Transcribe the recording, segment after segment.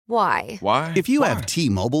Why? Why? If you have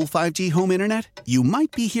T-Mobile 5G home internet, you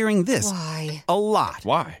might be hearing this Why? a lot.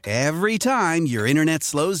 Why? Every time your internet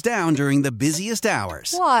slows down during the busiest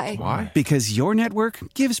hours. Why? Why? Because your network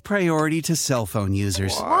gives priority to cell phone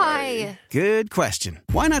users. Why? Good question.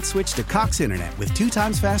 Why not switch to Cox Internet with 2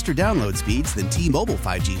 times faster download speeds than T-Mobile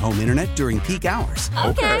 5G home internet during peak hours?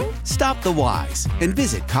 Okay. Stop the whys and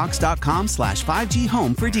visit cox.com/5G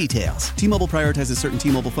home for details. T-Mobile prioritizes certain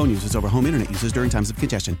T-Mobile phone users over home internet users during times of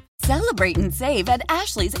congestion. Celebrate and save at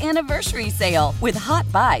Ashley's Anniversary Sale. With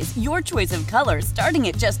Hot Buys, your choice of colors starting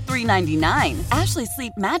at just $3.99. Ashley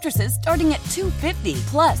Sleep mattresses starting at $2.50.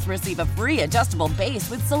 Plus, receive a free adjustable base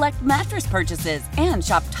with select mattress purchases. And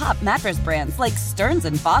shop top mattress brands like Stearns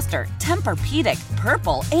 & Foster, Tempur-Pedic,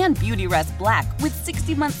 Purple, and Beautyrest Black with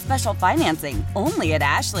 60-month special financing. Only at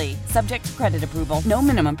Ashley. Subject to credit approval. No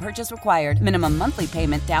minimum purchase required. Minimum monthly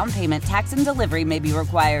payment, down payment, tax, and delivery may be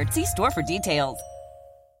required. See store for details.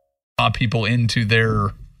 People into their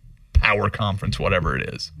power conference, whatever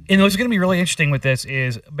it is. And what's going to be really interesting with this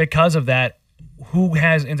is because of that, who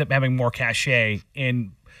ends up having more cachet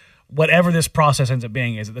in whatever this process ends up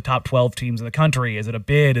being. Is it the top 12 teams in the country? Is it a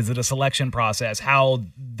bid? Is it a selection process? How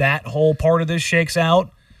that whole part of this shakes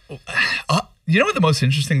out? You know what the most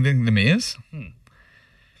interesting thing to me is?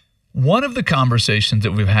 One of the conversations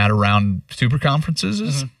that we've had around super conferences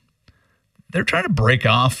is they're trying to break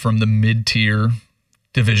off from the mid-tier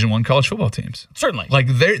Division I college football teams. Certainly. Like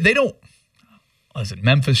they don't listen,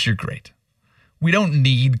 Memphis, you're great. We don't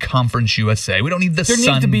need Conference USA. We don't need the Sun Belt.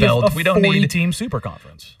 There needs to be Belt. a 40-team super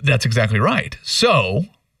conference. That's exactly right. So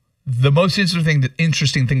the most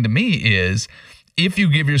interesting thing to me is if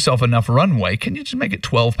you give yourself enough runway, can you just make it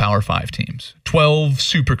 12 Power 5 teams, 12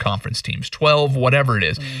 super conference teams, 12 whatever it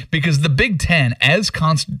is? Because the Big Ten, as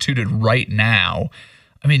constituted right now,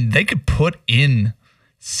 I mean, they could put in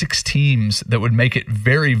 6 teams that would make it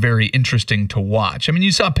very, very interesting to watch. I mean,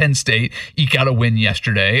 you saw Penn State eke out a win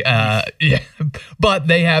yesterday. But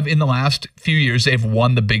they have, in the last few years, they've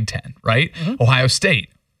won the Big Ten, right? Ohio State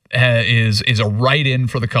is a write-in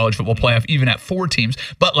for the college football playoff, even at 4 teams.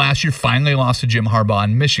 But last year, finally lost to Jim Harbaugh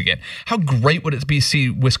in Michigan. How great would it be to see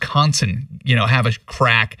Wisconsin, have a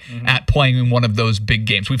crack at playing in one of those big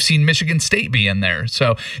games? We've seen Michigan State be in there.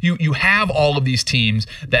 So you have all of these teams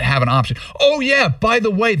that have an option. Oh, yeah, by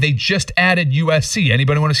the way, they just added USC.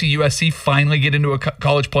 Anybody want to see USC finally get into a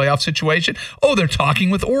college playoff situation? Oh, they're talking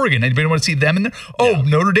with Oregon. Anybody want to see them in there? Oh,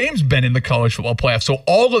 Notre Dame's been in the college football playoff. So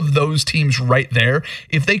all of those teams right there,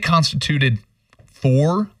 if they constituted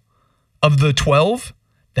 4 of the 12,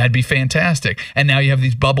 that'd be fantastic. And now you have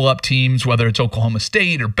these bubble up teams, whether it's Oklahoma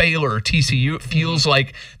State or Baylor or TCU. It feels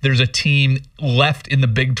like there's a team left in the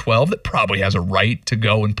Big 12 that probably has a right to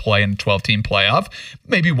go and play in a 12-team playoff.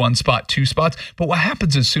 Maybe 1 spot, 2 spots. But what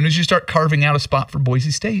happens as soon as you start carving out a spot for Boise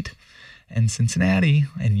State and Cincinnati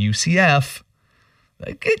and UCF,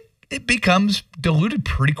 it becomes diluted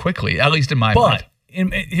pretty quickly, at least in my mind.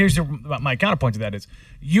 Here's my counterpoint to that is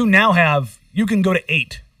you can go to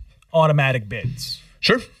 8 automatic bids.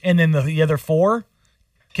 Sure. And then the other 4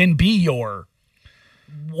 can be your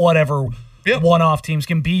whatever one-off teams,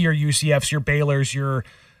 can be your UCFs, your Baylors,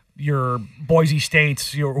 your Boise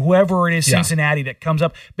States, your whoever it is, Cincinnati that comes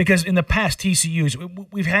up. Because in the past, TCUs,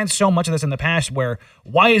 we've had so much of this in the past where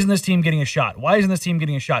why isn't this team getting a shot? Why isn't this team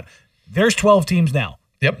getting a shot? There's 12 teams now.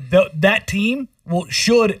 Yep. That team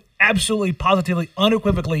should absolutely, positively,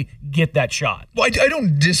 unequivocally get that shot. Well, I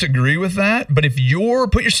don't disagree with that, but if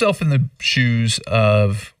put yourself in the shoes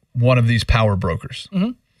of one of these power brokers,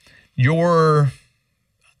 you're,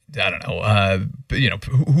 I don't know,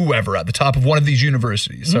 whoever at the top of one of these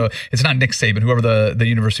universities. So it's not Nick Saban, whoever the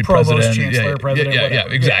university Provost, president. Chancellor, president, yeah,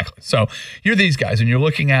 exactly. Yeah. So you're these guys, and you're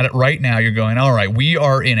looking at it right now. You're going, all right, we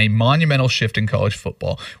are in a monumental shift in college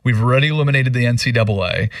football. We've already eliminated the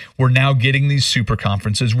NCAA. We're now getting these super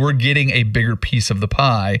conferences. We're getting a bigger piece of the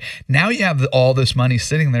pie. Now you have all this money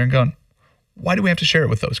sitting there and going, why do we have to share it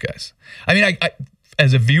with those guys? I mean, I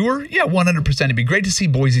as a viewer, 100%. It'd be great to see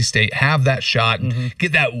Boise State have that shot and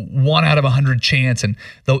get that 1 out of 100 chance. And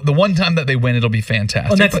the one time that they win, it'll be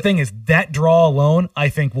fantastic. And that's the thing is that draw alone, I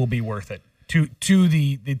think, will be worth it to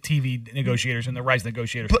the TV negotiators and the rights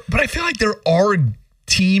negotiators. But I feel like there are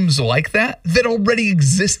teams like that already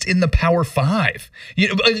exist in the Power 5.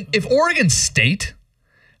 If Oregon State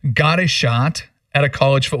got a shot at a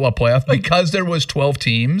college football playoff because there was 12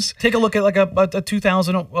 teams. Take a look at like a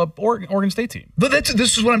 2000 Oregon State team. But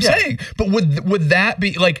this is what I'm saying. But would that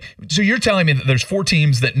be like, so you're telling me that there's 4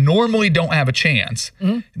 teams that normally don't have a chance.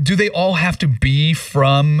 Do they all have to be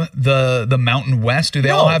from the Mountain West? Do they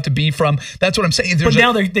all have to be from, that's what I'm saying. But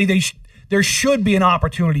now there should be an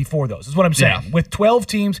opportunity for those, is what I'm saying. Yeah. With 12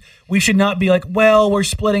 teams, we should not be like, well, we're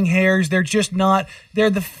splitting hairs. They're just not, they're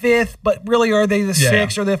the 5th, but really are they the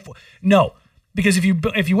 6th or the 4th? No, because if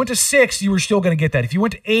you went to 6, you were still going to get that. If you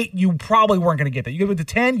went to 8, you probably weren't going to get that. You went to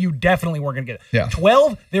 10, you definitely weren't going to get it. Yeah.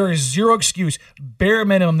 12, there is zero excuse. Bare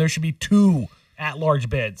minimum, there should be 2 at-large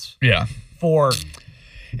bids. Yeah. For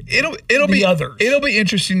It'll the be others. It'll be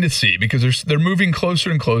interesting to see because they're moving closer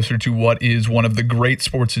and closer to what is one of the great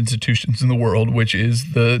sports institutions in the world, which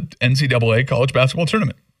is the NCAA college basketball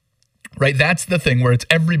tournament. Right, that's the thing where it's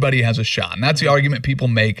everybody has a shot, and that's the argument people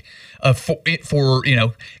make for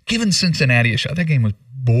giving Cincinnati a shot. That game was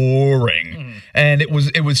boring, and it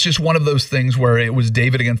was just one of those things where it was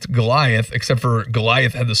David against Goliath, except for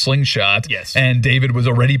Goliath had the slingshot, yes, and David was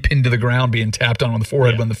already pinned to the ground, being tapped on the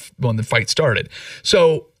forehead when the fight started.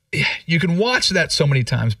 So you can watch that so many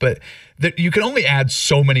times, but you can only add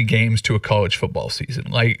so many games to a college football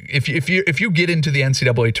season. Like if you get into the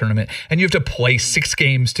NCAA tournament and you have to play 6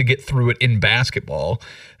 games to get through it in basketball,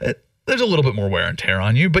 there's a little bit more wear and tear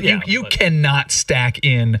on you, but you cannot stack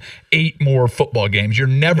in 8 more football games. You're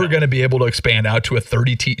never going to be able to expand out to a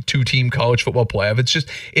 32-team college football playoff.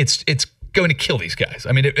 It's going to kill these guys.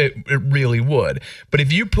 I mean, it really would. But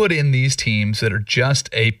if you put in these teams that are just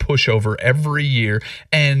a pushover every year,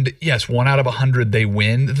 and yes, 1 out of 100 they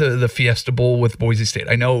win the Fiesta Bowl with Boise State.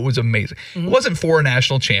 I know it was amazing. It wasn't for a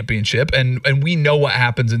national championship, and we know what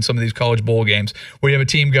happens in some of these college bowl games where you have a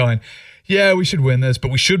team going, yeah, we should win this,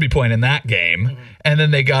 but we should be playing in that game. And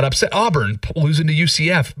then they got upset. Auburn losing to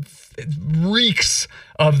UCF. It reeks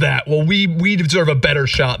of that. Well, we deserve a better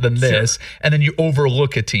shot than this. Sure. And then you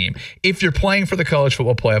overlook a team. If you're playing for the college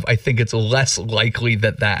football playoff, I think it's less likely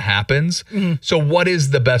that happens. So what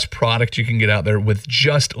is the best product you can get out there with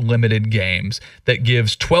just limited games that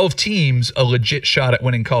gives 12 teams a legit shot at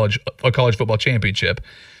winning a college football championship?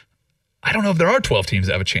 I don't know if there are 12 teams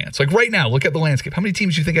that have a chance. Like right now, look at the landscape. How many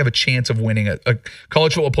teams do you think have a chance of winning a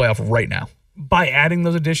college football playoff right now? By adding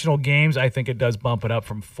those additional games, I think it does bump it up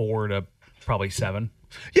from 4 to probably 7.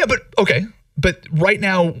 Yeah, but okay. But right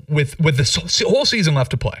now, with the whole season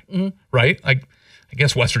left to play, right? I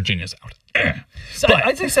guess West Virginia's out. So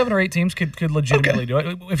I'd say 7 or 8 teams could legitimately do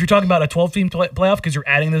it. If you're talking about a 12-team playoff because you're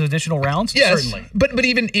adding those additional rounds, yes, certainly. But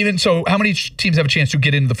even so, how many teams have a chance to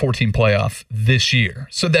get into the 14 playoff this year?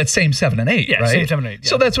 So that's same 7 and 8, right? Same 7 and 8. Yeah.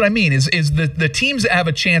 So that's what I mean is the teams that have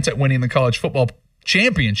a chance at winning the college football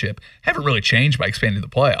championship haven't really changed by expanding the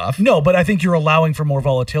playoff. No, but I think you're allowing for more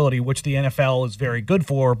volatility, which the NFL is very good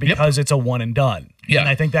for because it's a one and done. Yeah. And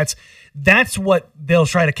I think that's what they'll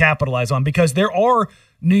try to capitalize on because there are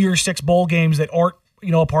New Year's 6 bowl games that aren't,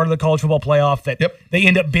 a part of the college football playoff that they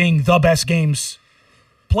end up being the best games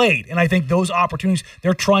played. And I think those opportunities,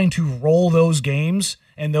 they're trying to roll those games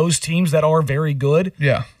and those teams that are very good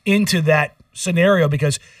into that scenario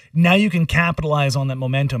because now you can capitalize on that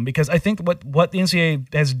momentum because I think what the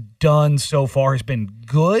NCAA has done so far has been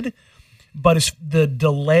good, but it's the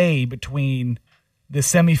delay between the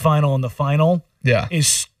semifinal and the final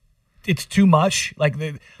it's too much. Like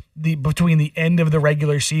the between the end of the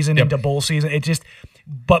regular season into bowl season,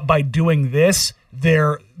 but by doing this,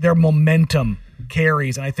 their momentum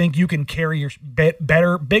carries, and I think you can carry your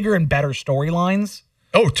bigger and better storylines.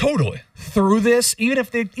 Oh, totally. Through this, even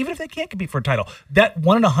if they can't compete for a title, that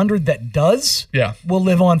 1 in 100 that does, will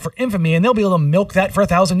live on for infamy, and they'll be able to milk that for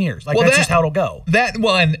 1,000 years. Like that's just how it'll go.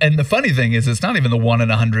 And the funny thing is, it's not even the 1 in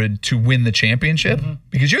 100 to win the championship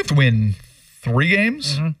because you have to win 3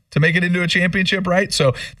 games to make it into a championship, right?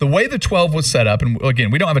 So the way the 12 was set up, and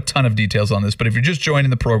again, we don't have a ton of details on this, but if you're just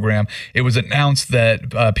joining the program, it was announced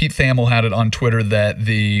that Pete Thamel had it on Twitter that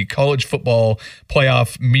the college football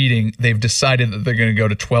playoff meeting, they've decided that they're going to go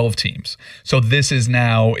to 12 teams. So this is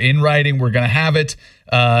now in writing. We're going to have it.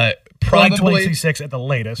 Probably 2026 at the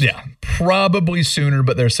latest. Yeah, probably sooner,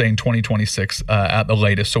 but they're saying 2026 at the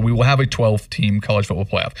latest. So we will have a 12-team college football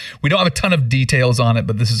playoff. We don't have a ton of details on it,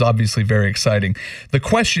 but this is obviously very exciting. The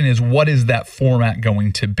question is, what is that format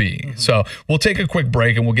going to be? So we'll take a quick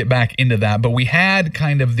break and we'll get back into that. But we had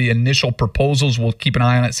kind of the initial proposals. We'll keep an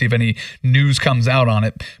eye on it, see if any news comes out on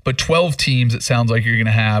it. But 12 teams, it sounds like you're going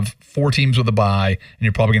to have 4 teams with a bye, and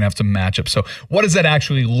you're probably going to have some matchups. So what does that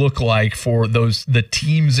actually look like for the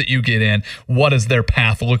teams that you get in? What does their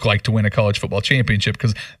path look like to win a college football championship?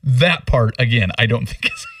 Because that part, again, I don't think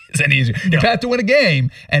is any easier. Your path to win a game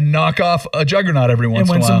and knock off a juggernaut every once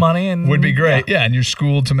in a while, win some money and would be great. Yeah, and you're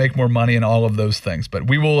schooled to make more money and all of those things. But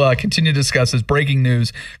we will continue to discuss this. Breaking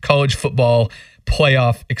news: college football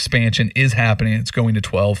playoff expansion is happening. It's going to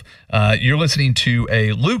 12. You're listening to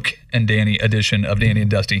a Luke and Danny edition of Danny and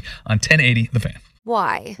Dusty on 1080 The Fan.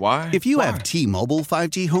 Why? Why? If you have T-Mobile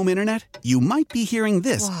 5G home internet, you might be hearing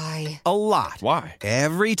this Why? a lot. Why?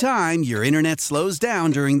 Every time your internet slows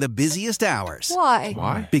down during the busiest hours. Why?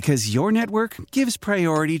 Why? Because your network gives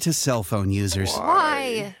priority to cell phone users.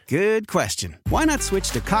 Why? Good question. Why not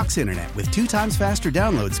switch to Cox Internet with 2 times faster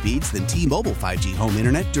download speeds than T-Mobile 5G home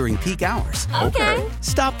internet during peak hours? Okay.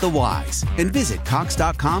 Stop the whys and visit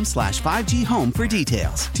cox.com/5G home for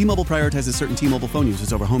details. T-Mobile prioritizes certain T-Mobile phone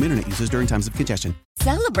users over home internet users during times of congestion.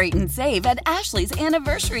 Celebrate and save at Ashley's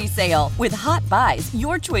Anniversary Sale. With Hot Buys,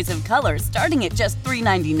 your choice of colors starting at just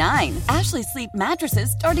 $3.99. Ashley Sleep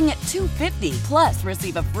mattresses starting at $2.50. Plus,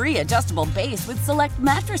 receive a free adjustable base with select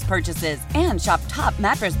mattress purchases. And shop top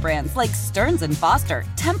mattress brands like Stearns & Foster,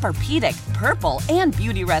 Tempur-Pedic, Purple, and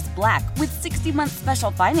Beautyrest Black with 60-month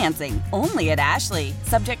special financing. Only at Ashley.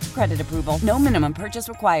 Subject to credit approval. No minimum purchase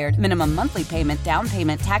required. Minimum monthly payment, down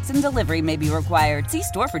payment, tax, and delivery may be required. See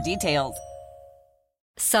store for details.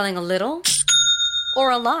 Selling a little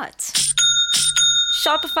or a lot?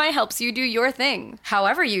 Shopify helps you do your thing,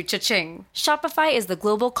 however you cha-ching. Shopify is the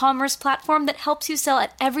global commerce platform that helps you sell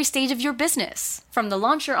at every stage of your business. From the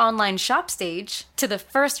launch your online shop stage, to the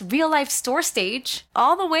first real-life store stage,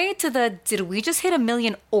 all the way to the did we just hit 1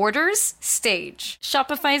 million orders stage.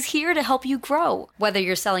 Shopify's here to help you grow. Whether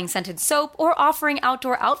you're selling scented soap or offering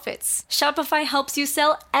outdoor outfits, Shopify helps you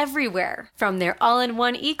sell everywhere. From their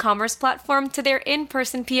all-in-one e-commerce platform to their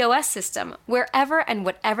in-person POS system, wherever and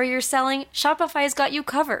whatever you're selling, Shopify's got you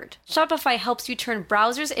covered. Shopify helps you turn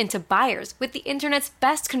browsers into buyers with the internet's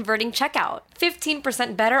best converting checkout.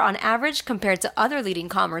 15% better on average compared to other leading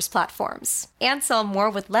commerce platforms. And sell more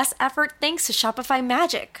with less effort thanks to Shopify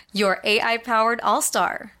Magic, your AI-powered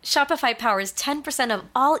all-star. Shopify powers 10% of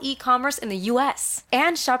all e-commerce in the US.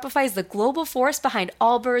 And Shopify is the global force behind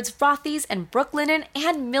Allbirds, Rothy's, and Brooklinen,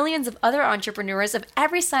 and millions of other entrepreneurs of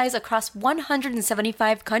every size across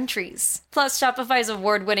 175 countries. Plus, Shopify's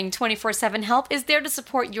award-winning 24/7 help is there to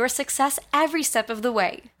support your success every step of the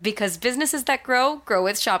way. Because businesses that grow, grow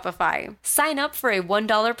with Shopify. Sign up for a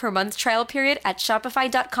 $1 per month trial period at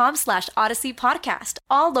shopify.com/Odyssey Podcast,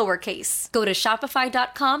 all lowercase. Go to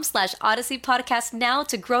shopify.com/Odyssey Podcast now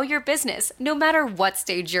to grow your business, no matter what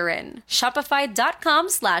stage you're in.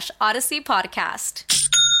 Shopify.com/Odyssey Podcast.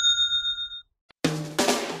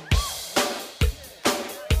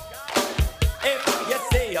 If you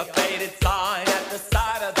see a faded sign at the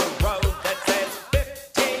side of the road that says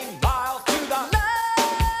 15 miles to the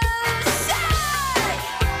left side.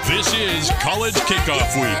 This is College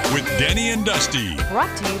Kickoff Week with Denny and Dusty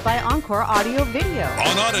Brought to you by Encore Audio Video.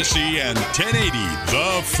 on Odyssey and 1080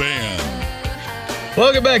 The Fan.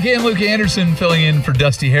 Welcome back in. Luke Anderson filling in for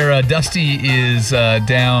Dusty Hera. Dusty is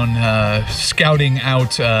down scouting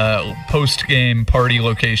out post-game party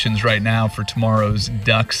locations right now for tomorrow's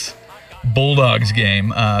Ducks-Bulldogs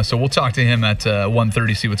game. So we'll talk to him at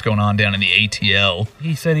 1:30, see what's going on down in the ATL.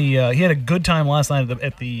 He said he had a good time last night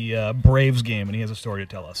at the Braves game, and he has a story to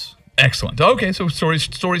tell us. Excellent. Okay, so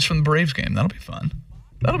stories from the Braves game. That'll be fun.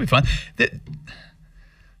 They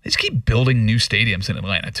just keep building new stadiums in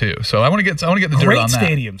Atlanta too. So I want to get the dirt on that. Great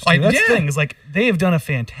stadiums. Too. That's the thing is like they have done a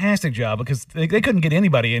fantastic job because they couldn't get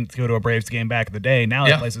anybody in to go to a Braves game back in the day. Now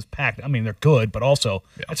that place is packed. I mean, they're good, but also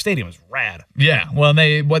that stadium is rad. Yeah. Well,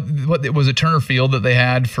 what was it Turner Field that they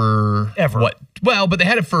had for ever? What? Well, but they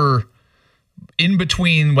had it for in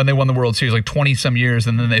between when they won the World Series, like 20 some years,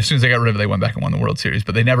 and then as soon as they got rid of it, they went back and won the World Series.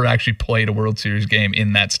 But they never actually played a World Series game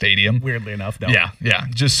in that stadium. Weirdly enough, no. Yeah,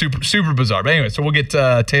 just super bizarre. But anyway, so we'll get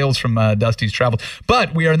tales from Dusty's travels.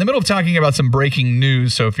 But we are in the middle of talking about some breaking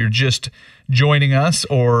news. So if you're just joining us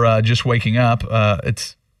or just waking up,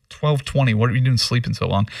 it's 12:20. What are you doing sleeping so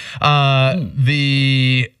long?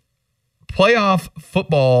 The playoff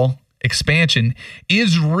football expansion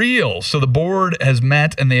is real. So the board has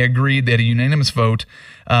met and they agreed. They had a unanimous vote,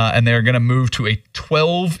 and they're going to move to a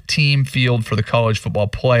 12-team field for the college football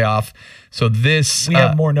playoff. So this we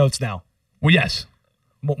have more notes now. Well, yes,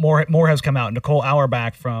 more has come out. Nicole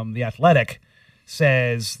Auerbach from The Athletic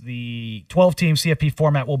says the 12-team CFP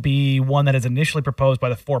format will be one that is initially proposed by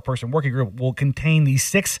the 4-person working group. Will contain the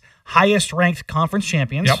 6 highest-ranked conference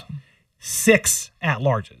champions. Yep. 6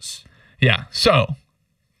 at-larges. Yeah. So.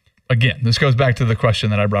 Again, this goes back to the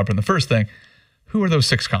question that I brought up in the first thing. Who are those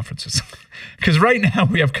 6 conferences? Because right now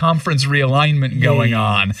we have conference realignment going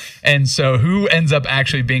on. And so who ends up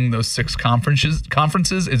actually being those 6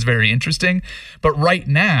 conferences is very interesting. But right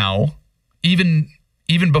now, even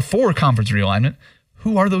before conference realignment,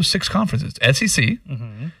 who are those 6 conferences? SEC,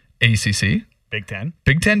 ACC, Big Ten,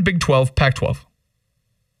 Big 12, Pac-12.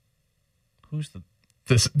 Who's the...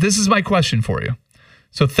 This is my question for you.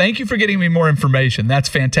 So thank you for getting me more information. That's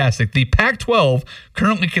fantastic. The Pac-12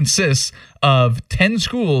 currently consists of 10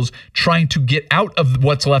 schools trying to get out of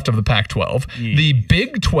what's left of the Pac-12. Yeah. The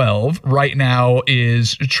Big 12 right now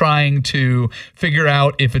is trying to figure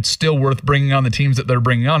out if it's still worth bringing on the teams that they're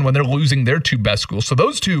bringing on when they're losing their two best schools. So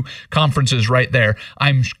those two conferences right there,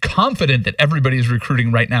 I'm confident that everybody is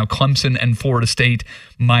recruiting right now. Clemson and Florida State,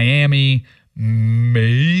 Miami,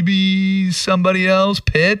 maybe somebody else,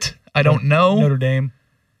 Pitt. I don't know. Notre Dame.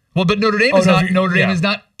 Well, but Notre Dame is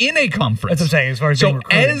not in a conference. That's what I'm saying. As far as so being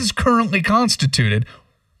recruited. as currently constituted,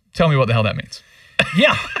 tell me what the hell that means.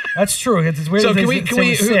 Yeah, that's true. It's weird. So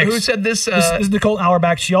who said this? This is Nicole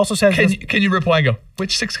Auerbach. She also says, can you reply and go,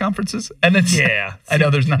 which 6 conferences? And then I know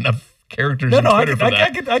there's not enough characters on Twitter for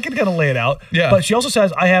that. I can kind of lay it out. Yeah. But she also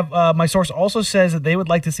says, I have my source also says that they would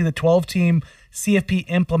like to see the 12-team CFP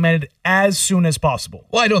implemented as soon as possible.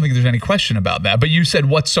 Well, I don't think there's any question about that. But you said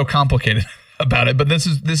what's so complicated about it. But this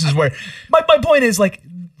is where my point is, like,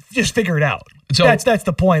 just figure it out. So that's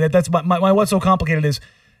the point. That's my what's so complicated is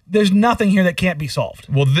there's nothing here that can't be solved.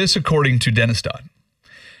 Well, this according to Dennis Dodd,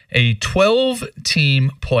 a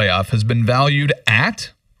 12-team playoff has been valued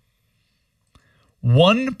at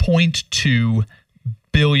 $1.2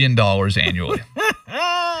 billion annually.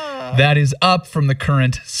 That is up from the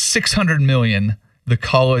current $600 million the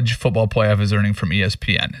college football playoff is earning from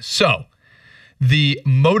ESPN. So the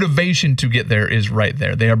motivation to get there is right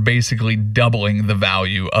there. They are basically doubling the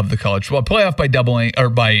value of the college football playoff by doubling or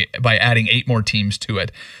by adding 8 more teams to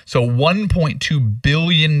it. So $1.2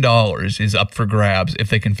 billion is up for grabs if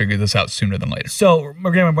they can figure this out sooner than later. So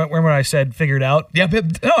remember when I said figure it out? Yeah,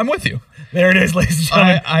 no, I'm with you. There it is, ladies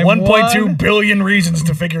and gentlemen. 1.2 billion reasons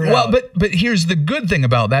to figure it out. Well, but here's the good thing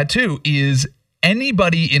about that too is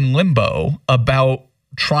anybody in limbo about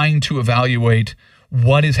trying to evaluate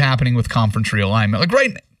what is happening with conference realignment. Like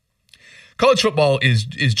right now, college football is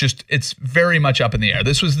just, it's very much up in the air.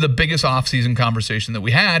 This was the biggest offseason conversation that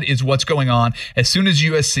we had is what's going on. As soon as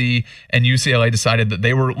USC and UCLA decided that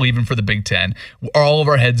they were leaving for the Big Ten, all of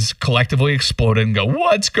our heads collectively exploded and go,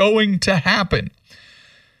 what's going to happen?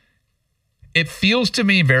 It feels to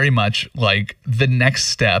me very much like the next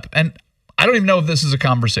step, and I don't even know if this is a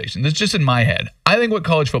conversation. This is just in my head. I think what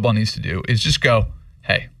college football needs to do is just go,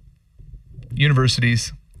 hey,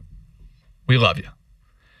 universities, we love you.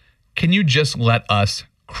 Can you just let us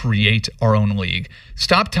create our own league?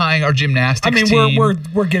 Stop tying our gymnastics team.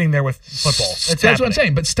 We're getting there with football. That's what I'm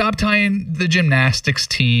saying. But stop tying the gymnastics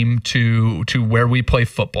team to where we play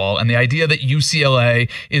football. And the idea that UCLA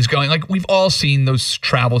is going, like, we've all seen those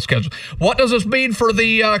travel schedules. What does this mean for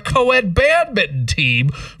the co-ed badminton team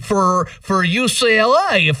for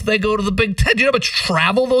UCLA if they go to the Big Ten? Do you know how much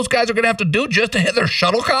travel those guys are going to have to do just to hit their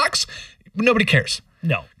shuttlecocks? Nobody cares.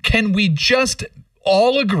 No. Can we just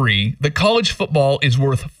all agree that college football is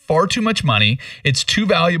worth far too much money? It's too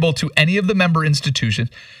valuable to any of the member institutions.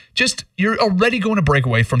 Just, you're already going to break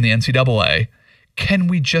away from the NCAA. Can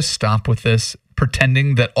we just stop with this,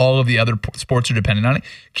 pretending that all of the other sports are dependent on it?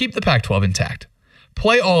 Keep the Pac-12 intact.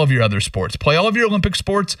 Play all of your other sports. Play all of your Olympic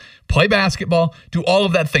sports. Play basketball. Do all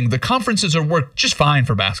of that thing. The conferences are worked just fine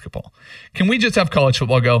for basketball. Can we just have college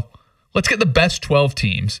football go, let's get the best 12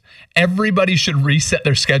 teams. Everybody should reset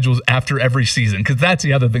their schedules after every season, because that's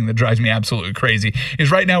the other thing that drives me absolutely crazy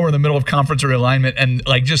is right now we're in the middle of conference realignment and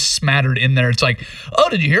like just smattered in there. It's like, oh,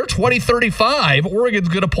 did you hear 2035? Oregon's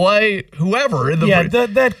going to play whoever.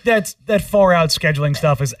 That far out scheduling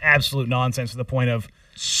stuff is absolute nonsense to the point of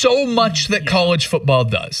so much that college football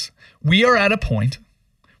does. We are at a point.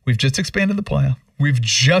 We've just expanded the playoff. We've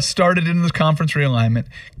just started into the conference realignment.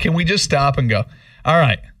 Can we just stop and go, all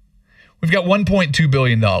right, we've got $1.2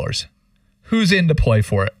 billion. Who's in to play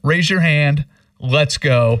for it? Raise your hand. Let's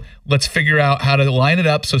go. Let's figure out how to line it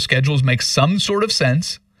up so schedules make some sort of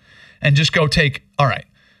sense and just go take, all right,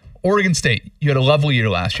 Oregon State, you had a lovely year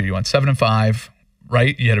last year. You went 7-5,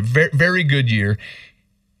 right? You had a very, very good year.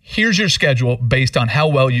 Here's your schedule based on how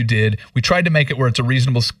well you did. We tried to make it where it's a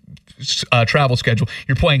reasonable travel schedule.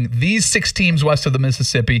 You're playing these 6 teams west of the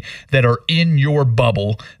Mississippi that are in your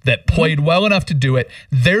bubble that played well enough to do it.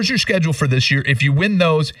 There's your schedule for this year. If you win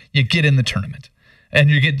those, you get in the tournament. And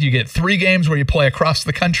you get 3 games where you play across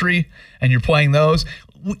the country and you're playing those.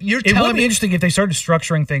 It would be interesting if they started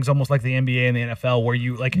structuring things almost like the NBA and the NFL, where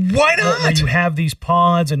you like, why not? Where you have these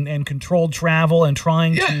pods and controlled travel and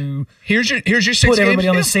trying to here's your 6 put everybody games,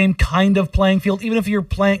 on the same kind of playing field, even if you're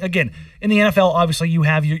playing again. in the NFL, obviously you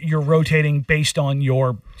have your rotating based on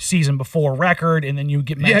your season before record, and then you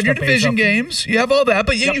get matched You have your up based division off- games. You have all that,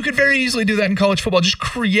 but you could very easily do that in college football. Just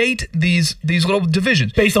create these little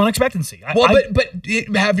divisions based on expectancy. but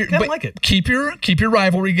have your kinda like it. Keep your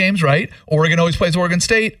rivalry games, right? Oregon always plays Oregon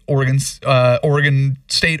State. Oregon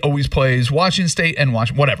State always plays Washington State and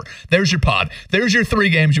whatever. There's your pod. There's your 3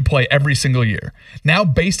 games you play every single year. Now,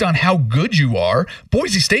 based on how good you are,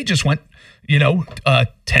 Boise State just went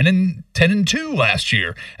 10-2 last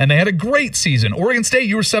year, and they had a great season. Oregon State,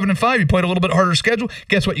 you were 7-5. You played a little bit harder schedule.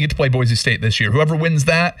 Guess what? You get to play Boise State this year. Whoever wins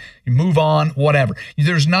that, you move on. Whatever.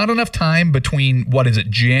 There's not enough time between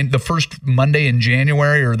the first Monday in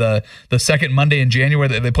January or the second Monday in January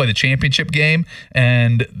that they play the championship game,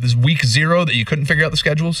 and this week 0 that you couldn't figure out the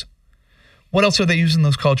schedules. What else are they using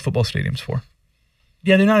those college football stadiums for?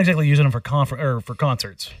 Yeah, they're not exactly using them for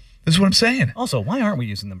concerts. This is what I'm saying. Also, why aren't we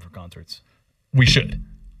using them for concerts? We should,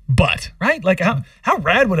 but right? Like how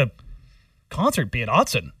rad would a concert be at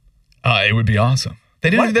Autzen? It would be awesome. They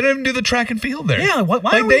don't even do the track and field there. Yeah,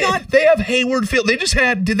 why are we not? They have Hayward Field. They just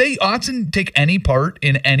had. Did Autzen take any part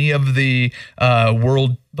in any of the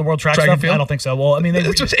world track and stuff? field? I don't think so. Well, I mean,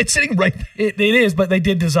 it's sitting right there. It is, but they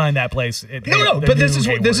did design that place. But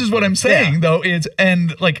this is what I'm saying though.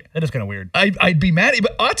 That is kind of weird. I'd be mad,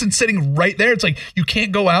 but Autzen's sitting right there. It's like you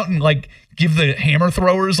can't go out and give the hammer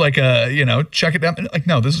throwers check it down. Like,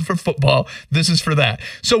 no, this is for football. This is for that.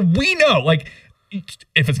 So we know,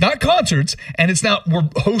 if it's not concerts and we're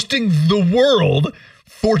hosting the world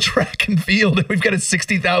for track and field, and we've got a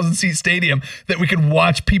 60,000 seat stadium that we can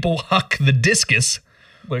watch people huck the discus.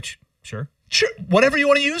 Which, sure, whatever you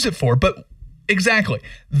want to use it for, but exactly.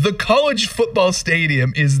 The college football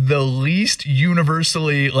stadium is the least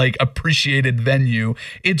universally appreciated venue.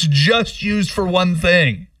 It's just used for one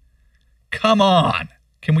thing. Come on.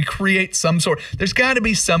 Can we create some sort? There's got to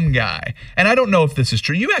be some guy, and I don't know if this is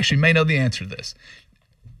true. You actually may know the answer to this.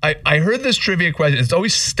 I heard this trivia question. It's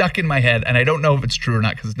always stuck in my head, and I don't know if it's true or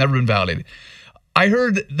not because it's never been validated. I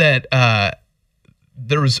heard that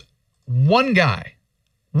there was one guy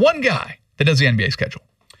that does the NBA schedule.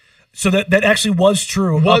 So that actually was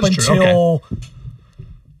true until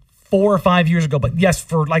 4 or 5 years ago. But yes,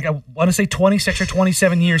 for I want to say 26 or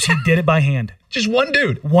 27 years, he did it by hand. Just one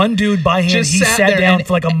dude. One dude by hand. He sat down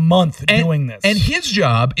for a month doing this. And his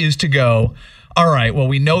job is to go, all right, well,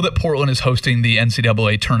 we know that Portland is hosting the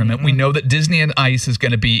NCAA tournament. Mm-hmm. We know that Disney and Ice is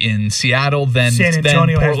going to be in Seattle, then San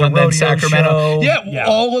Antonio, Portland, has the then Sacramento. show. Yeah,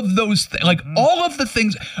 all of those, all of the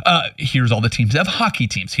things. Here's all the teams that have hockey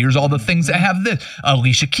teams. Here's all the things that have this.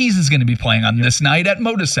 Alicia Keys is going to be playing on this night at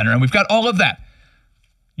Moda Center, and we've got all of that.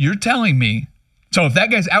 You're telling me. So if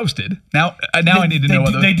that guy's ousted, now I need to know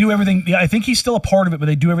whether they do everything. Yeah, I think he's still a part of it, but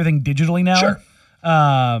they do everything digitally now. Sure.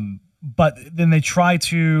 But then they try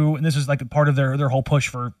to, and this is a part of their whole push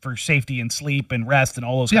for safety and sleep and rest and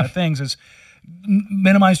all those kind of things, is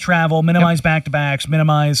minimize travel, minimize back-to-backs,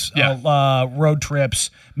 minimize road trips,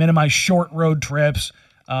 minimize short road trips,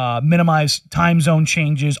 minimize time zone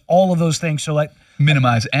changes, all of those things. So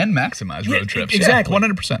minimize and maximize road trips. Exactly.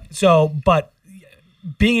 100%. So, but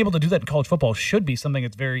being able to do that in college football should be something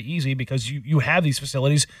that's very easy because you have these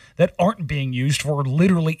facilities that aren't being used for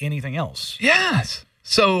literally anything else. Yes.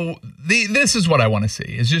 So this is what I want to see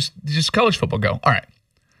is just college football go. All right.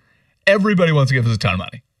 Everybody wants to give us a ton of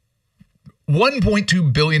money.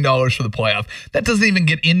 $1.2 billion for the playoff. That doesn't even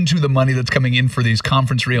get into the money that's coming in for these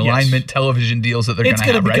conference realignment television deals that they're going to have,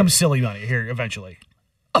 It's going to become right? silly money here eventually.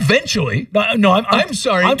 Eventually? No, I'm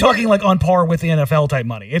sorry. I'm talking on par with the NFL type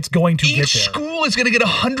money. It's going to get there. Each school is going to get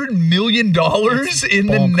 $100 million in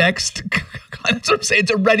the next. That's what I'm saying.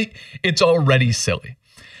 It's already silly.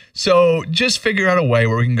 So just figure out a way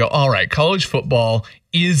where we can go, all right, college football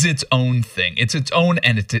is its own thing. It's its own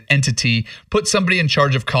entity. Put somebody in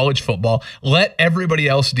charge of college football. Let everybody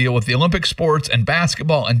else deal with the Olympic sports and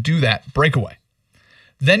basketball and do that. Breakaway.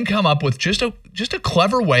 Then come up with just a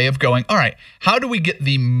clever way of going, all right, how do we get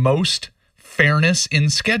the most fairness in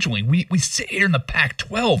scheduling? We sit here in the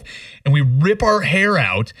Pac-12 and we rip our hair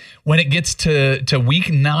out when it gets to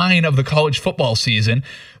week 9 of the college football season.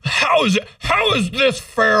 How is this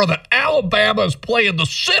fair that Alabama's playing the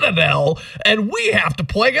Citadel and we have to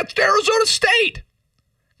play against Arizona State?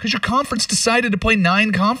 Because your conference decided to play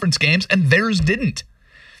 9 conference games and theirs didn't.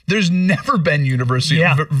 There's never been universal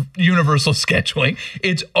scheduling.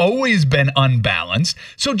 It's always been unbalanced.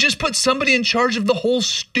 So just put somebody in charge of the whole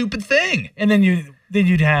stupid thing. And then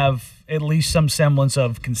you'd have at least some semblance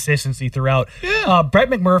of consistency throughout. Yeah. Brett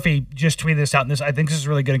McMurphy just tweeted this out, and I think this is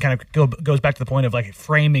really good and kind of goes back to the point of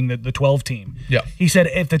framing the 12 team. Yeah. He said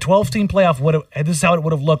if the 12 team playoff this is how it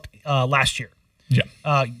would have looked last year.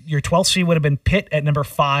 Yeah. Your 12th seed would have been Pitt at number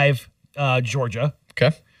 5, Georgia.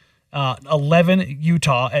 Okay. 11,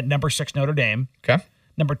 Utah at number 6, Notre Dame. Okay.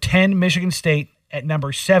 Number 10, Michigan State at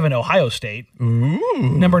number 7, Ohio State. Ooh.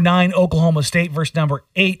 Number 9, Oklahoma State versus number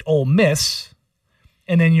 8, Ole Miss.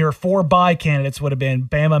 And then your 4 bye candidates would have been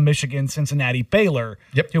Bama, Michigan, Cincinnati, Baylor.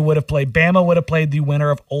 Yep. Who would have played? Bama would have played the winner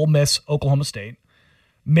of Ole Miss, Oklahoma State.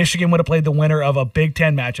 Michigan would have played the winner of a Big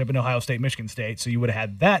Ten matchup in Ohio State, Michigan State. So you would have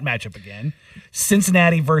had that matchup again.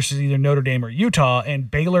 Cincinnati versus either Notre Dame or Utah,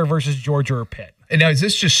 and Baylor versus Georgia or Pitt. And now, is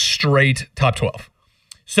this just straight top 12?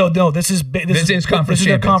 So no, this is conference their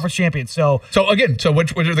champions. conference champions. So again,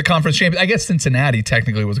 which are the conference champions? I guess Cincinnati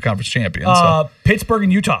technically was a conference champion. Pittsburgh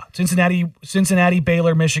and Utah, Cincinnati,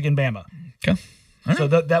 Baylor, Michigan, Bama. Okay. All right. So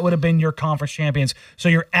that would have been your conference champions. So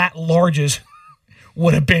your at-larges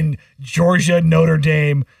would have been Georgia, Notre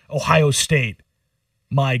Dame, Ohio State.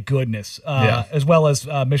 My goodness. As well as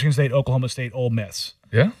Michigan State, Oklahoma State, Ole Miss.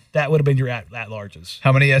 Yeah. That would have been your at-larges.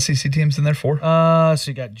 How many SEC teams in there? 4?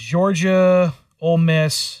 So you got Georgia, Ole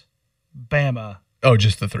Miss, Bama. Oh,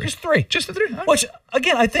 just the 3. Just 3. Just the 3. All right. Which,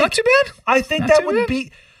 again, I think... Not too bad. I think Not that too would bad.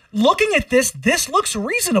 be... Looking at this looks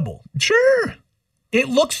reasonable. Sure. It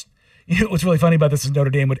looks... You know, what's really funny about this is Notre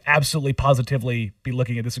Dame would absolutely positively be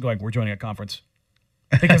looking at this and going, we're joining a conference.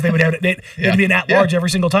 Because they would have... They'd be an at-large every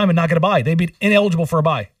single time and not get a bye. They'd be ineligible for a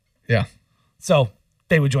bye. Yeah. So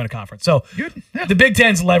they would join a conference. So Good. Yeah. the Big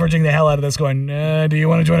Ten's leveraging the hell out of this going, do you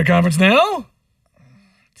want to join a conference now?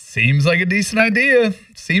 Seems like a decent idea.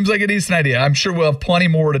 I'm sure we'll have plenty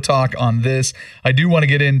more to talk on this. I do want to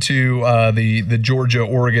get into the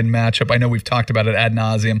Georgia-Oregon matchup. I know we've talked about it ad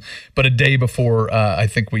nauseum, but a day before, I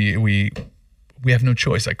think we have no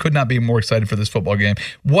choice. I could not be more excited for this football game.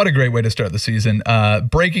 What a great way to start the season.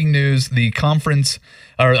 Breaking news, the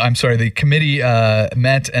committee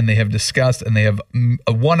met and they have discussed and they have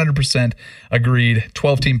 100% agreed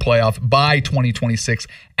 12-team playoff by 2026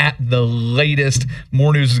 at the latest.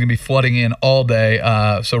 More news is going to be flooding in all day.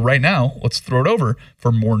 So right now, let's throw it over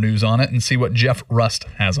for more news on it and see what Jeff Rust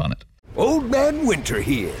has on it. Old Man Winter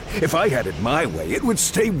here. If I had it my way, it would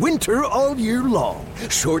stay winter all year long.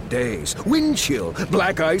 Short days, wind chill,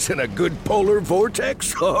 black ice, and a good polar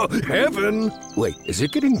vortex. Oh, heaven. Wait, is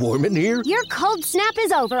it getting warm in here? Your cold snap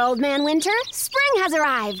is over, Old Man Winter. Spring has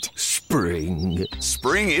arrived. Spring.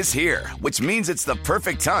 Spring is here, which means it's the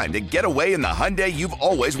perfect time to get away in the Hyundai you've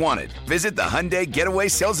always wanted. Visit the Hyundai Getaway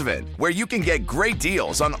Sales Event, where you can get great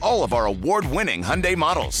deals on all of our award-winning Hyundai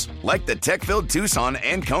models, like the tech-filled Tucson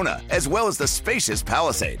and Kona, as well as the spacious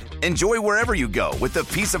Palisade. Enjoy wherever you go with the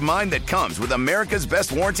peace of mind that comes with America's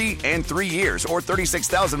best warranty and 3 years or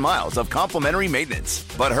 36,000 miles of complimentary maintenance.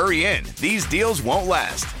 But hurry in, these deals won't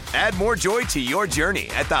last. Add more joy to your journey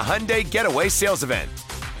at the Hyundai Getaway Sales Event.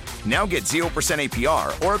 Now get 0%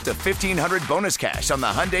 APR or up to $1,500 bonus cash on the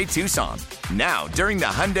Hyundai Tucson. Now, during the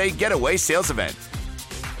Hyundai Getaway Sales Event.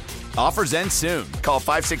 Offers end soon. Call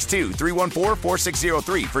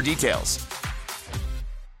 562-314-4603 for details.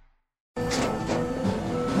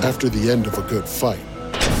 After the end of a good fight,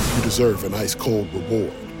 you deserve an ice-cold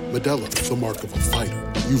reward. Modelo is the mark of a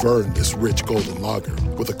fighter. You've earned this rich golden lager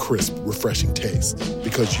with a crisp, refreshing taste.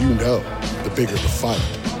 Because you know, the bigger the fight,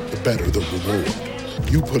 the better the reward.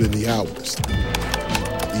 You put in the hours,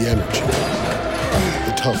 the energy,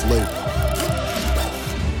 the tough labor.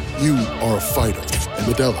 You are a fighter, and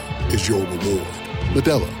Modelo is your reward.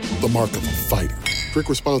 Modelo, the mark of a fighter. Drink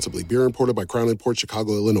responsibly. Beer imported by Crown Imports,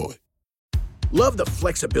 Chicago, Illinois. Love the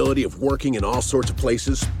flexibility of working in all sorts of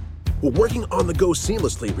places? Well, working on the go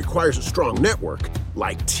seamlessly requires a strong network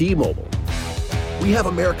like T-Mobile. We have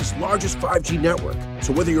America's largest 5G network,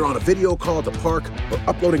 so whether you're on a video call at the park or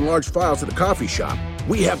uploading large files at the coffee shop,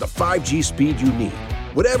 we have the 5G speed you need.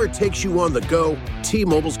 Whatever takes you on the go,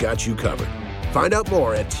 T-Mobile's got you covered. Find out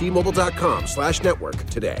more at T-Mobile.com/network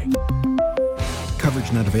today.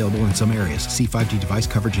 Coverage not available in some areas. See 5G device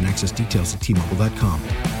coverage and access details at T-Mobile.com.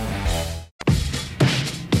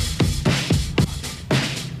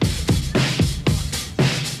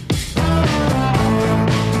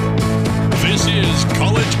 This is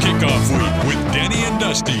College Kickoff Week with Danny and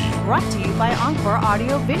Dusty Brought to you by Encore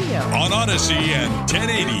Audio Video. on Odyssey and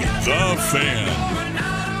 1080 The Fan.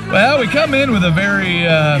 Well, we come in with a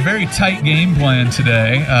very tight game plan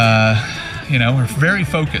today. We're very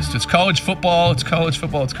focused. It's college football. And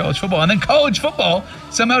then college football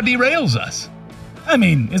somehow derails us. I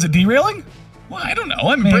mean, is it derailing? Well, I don't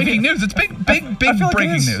know. Breaking news. It's big breaking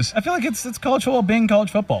news. I feel like it's college football being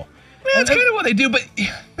college football. Yeah, that's kind of what they do, but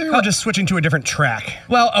maybe we're just switching to a different track.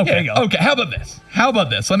 Well, okay. How about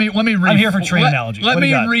this? Let me. I'm here for train analogies. Let me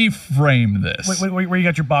reframe this. Where you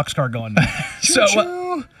got your boxcar going?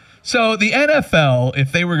 So So the NFL,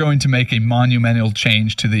 if they were going to make a monumental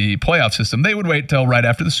change to the playoff system, they would wait till right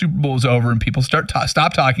after the Super Bowl is over and people stop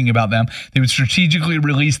talking about them. They would strategically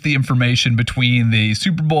release the information between the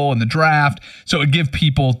Super Bowl and the draft, so it would give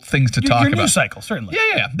people things to talk about. Your news cycle, certainly.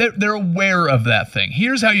 Yeah. They're aware of that thing.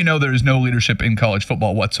 Here's how you know there is no leadership in college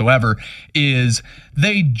football whatsoever, is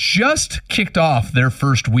they just kicked off their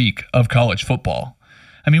first week of college football.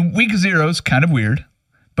 I mean, week 0 is kind of weird,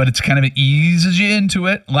 but it's kind of eases you into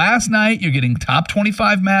it. Last night, you're getting top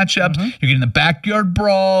 25 matchups. You're getting the backyard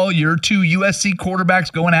brawl. Your 2 USC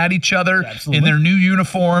quarterbacks going at each other in their new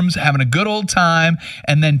uniforms, having a good old time.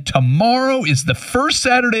 And then tomorrow is the first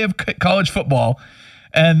Saturday of college football.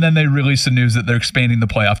 And then they release the news that they're expanding the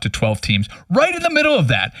playoff to 12 teams. Right in the middle of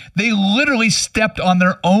that, they literally stepped on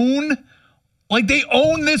their own, like they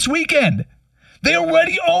own this weekend. They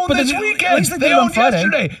already own this weekend. They owned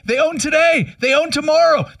yesterday. They own today. They own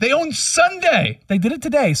tomorrow. They own Sunday. They did it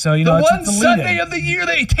today, so the one Sunday of the year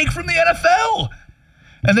they take from the NFL.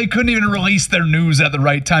 And they couldn't even release their news at the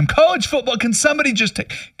right time. College football, can somebody just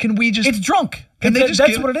take? Can we just? It's drunk.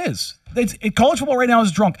 That's what it is. College football right now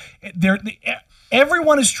is drunk.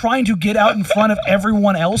 Everyone is trying to get out in front of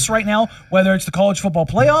everyone else right now, whether it's the college football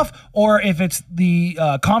playoff or if it's the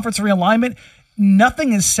conference realignment.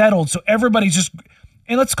 Nothing is settled, so everybody's just.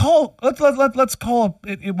 And let's call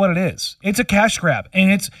it what it is. It's a cash grab,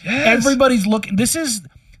 and everybody's looking. This is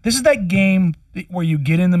that game where you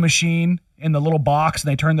get in the machine in the little box and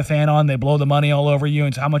they turn the fan on, they blow the money all over you,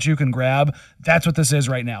 and it's how much you can grab. That's what this is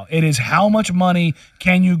right now. It is how much money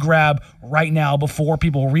can you grab right now before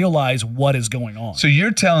people realize what is going on. So you're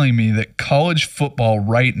telling me that college football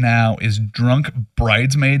right now is drunk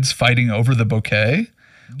bridesmaids fighting over the bouquet?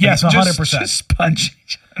 Yes, 100%. Just sponge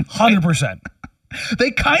each other. 100%.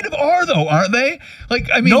 They kind of are, though, aren't they? Like,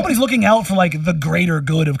 I mean, nobody's looking out for like the greater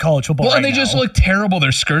good of college football. Well, and they just look terrible.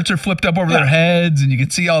 Their skirts are flipped up over their heads, and you can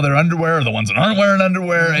see all their underwear, or the ones that aren't wearing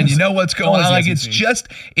underwear, and you know what's going on. Like, it's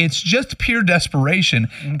just pure desperation.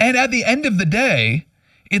 And at the end of the day,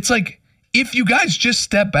 it's like, if you guys just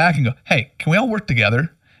step back and go, hey, can we all work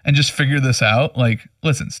together and just figure this out? Like,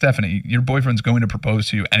 listen, Stephanie, your boyfriend's going to propose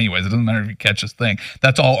to you anyways. It doesn't matter if you catch this thing.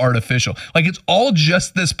 That's all artificial. Like, it's all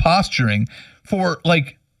just this posturing for,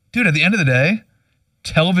 like, dude, at the end of the day,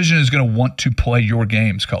 television is going to want to play your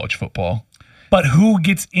games, college football. But who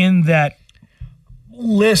gets in that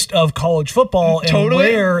list of college football and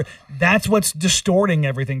where that's what's distorting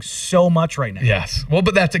everything so much right now. Yes. Well,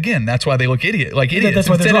 but that's why they look idiots. That's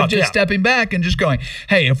instead of just stepping back and just going,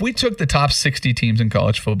 hey, if we took the top 60 teams in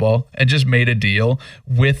college football and just made a deal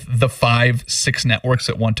with the 5-6 networks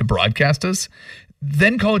that want to broadcast us,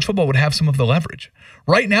 then college football would have some of the leverage.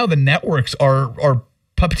 Right now, the networks are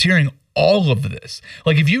puppeteering all of this.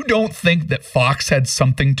 Like, if you don't think that Fox had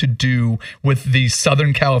something to do with the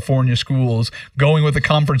Southern California schools going with the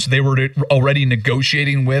conference they were already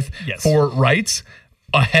negotiating with for rights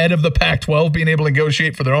ahead of the Pac-12 being able to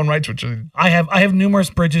negotiate for their own rights, which I have numerous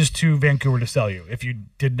bridges to Vancouver to sell you if you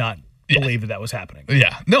did not believe that was happening.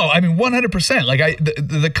 Yeah. No, I mean, 100%. Like,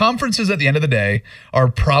 the conferences at the end of the day are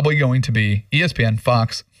probably going to be ESPN,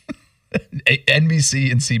 Fox,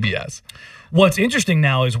 NBC, and CBS. What's interesting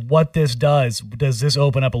now is what this does. Does this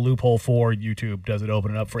open up a loophole for YouTube? Does it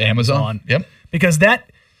open it up for Amazon? Yep. Because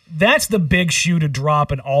that's the big shoe to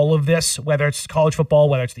drop in all of this, whether it's college football,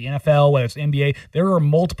 whether it's the NFL, whether it's the NBA. There are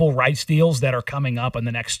multiple rights deals that are coming up in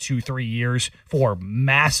the next 2-3 years for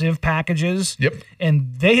massive packages. Yep.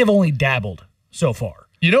 And they have only dabbled so far.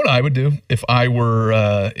 You know what I would do if I were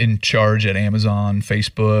in charge at Amazon,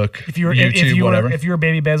 Facebook, YouTube, whatever? If you were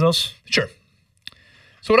Baby Bezos? Sure.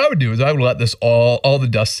 So what I would do is I would let this all the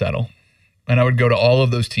dust settle, and I would go to all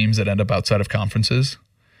of those teams that end up outside of conferences,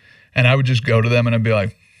 and I would just go to them and I'd be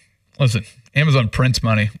like, listen, Amazon prints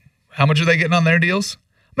money. How much are they getting on their deals?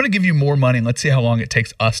 I'm going to give you more money, and let's see how long it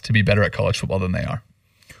takes us to be better at college football than they are.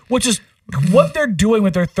 Which is what they're doing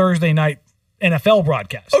with their Thursday night NFL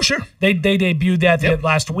broadcast. Oh, sure. They debuted that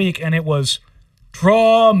last week, and it was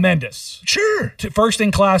tremendous. Sure.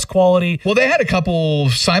 First-in-class quality. Well, they had a couple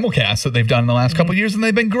simulcasts that they've done in the last couple of years, and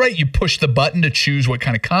they've been great. You push the button to choose what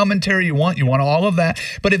kind of commentary you want. You want all of that.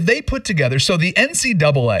 But if they put together, so the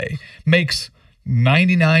NCAA makes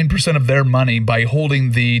 99% of their money by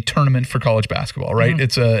holding the tournament for college basketball, right?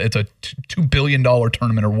 It's a $2 billion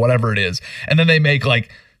tournament or whatever it is. And then they make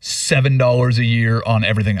like $7 a year on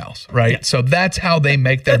everything else, right? Yeah. So that's how they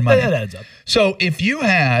make their money. That adds up. So if you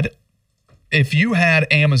had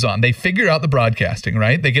Amazon, they figure out the broadcasting,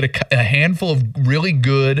 right? They get a handful of really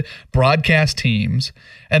good broadcast teams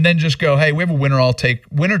and then just go, hey, we have a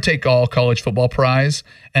winner take all college football prize,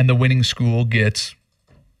 and the winning school gets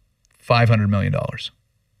 $500 million.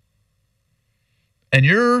 and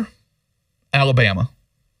you're Alabama,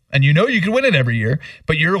 and you know you can win it every year,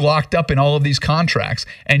 but you're locked up in all of these contracts,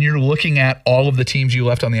 and you're looking at all of the teams you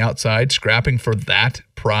left on the outside scrapping for that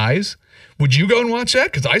prize, would you go and watch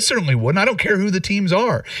that? Because I certainly wouldn't. I don't care who the teams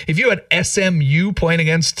are. If you had SMU playing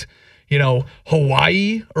against,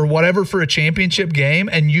 Hawaii or whatever for a championship game,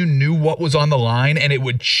 and you knew what was on the line and it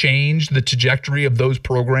would change the trajectory of those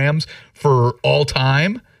programs for all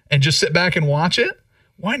time, and just sit back and watch it,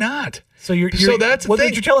 why not? So that's what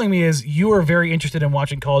you're telling me is you are very interested in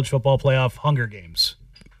watching college football playoff Hunger Games.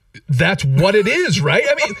 That's what it is, right?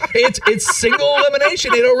 I mean, it's single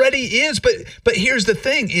elimination. It already is. But here's the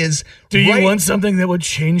thing is, do you want something that would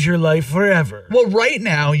change your life forever? Well, right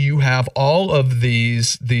now you have all of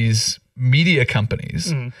these media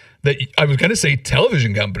companies that I was going to say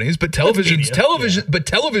television companies, but television's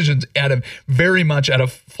very much at a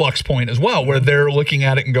flux point as well, where they're looking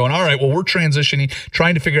at it and going, all right, well, we're transitioning,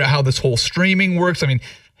 trying to figure out how this whole streaming works. I mean,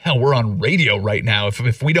 hell, we're on radio right now.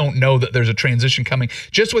 If we don't know that there's a transition coming,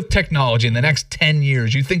 just with technology in the next 10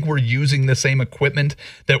 years, you think we're using the same equipment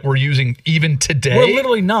that we're using even today? We're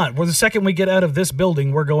literally not. Well, the second we get out of this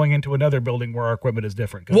building, we're going into another building where our equipment is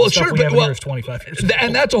different. Well, the stuff sure, we but have in here is 25 years old.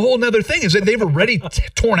 And that's a whole nother thing, is that they've already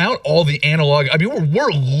torn out all the analog. I mean,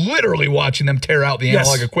 we're literally watching them tear out the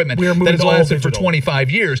analog equipment that has lasted for 25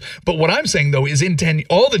 years. But what I'm saying, though, is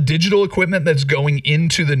all the digital equipment that's going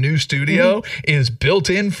into the new studio is built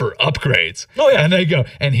in for upgrades. Oh, yeah. And they go,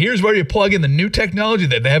 and here's where you plug in the new technology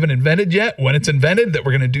that they haven't invented yet. When it's invented, that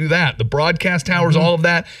we're going to do that. The broadcast towers, all of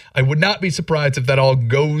that. I would not be surprised if that all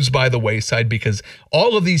goes by the wayside, because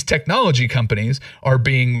all of these technology companies are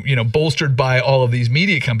being, bolstered by all of these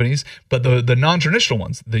media companies. But the non-traditional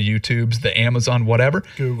ones, the YouTubes, the Amazon, whatever.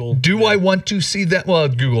 Google. Do I want to see that? Well,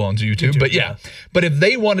 Google owns YouTube, but yeah. But if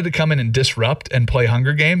they wanted to come in and disrupt and play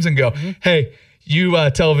Hunger Games and go, hey, you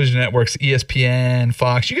television networks, ESPN,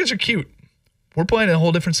 Fox, you guys are cute. We're playing a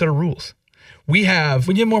whole different set of rules. When you have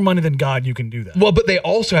more money than God, you can do that. Well, but they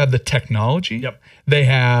also have the technology. Yep. They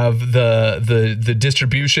have the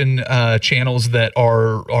distribution channels that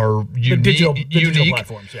are unique. The digital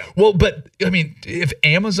platforms, yeah. Well, but I mean, if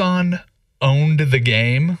Amazon owned the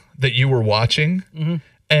game that you were watching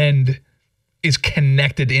and is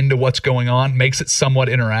connected into what's going on, makes it somewhat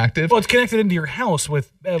interactive. Well, it's connected into your house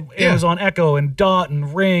with Amazon Echo and Dot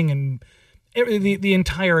and Ring and the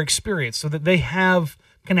entire experience, so that they have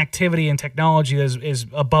connectivity and technology that is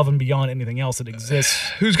above and beyond anything else that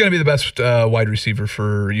exists. Who's going to be the best wide receiver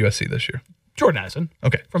for USC this year? Jordan Addison.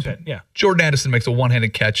 Okay. From Pitt, yeah. Jordan Addison makes a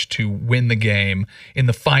one-handed catch to win the game in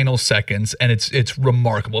the final seconds, and it's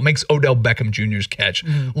remarkable. It makes Odell Beckham Jr.'s catch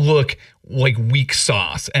look like weak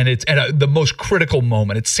sauce, and it's at the most critical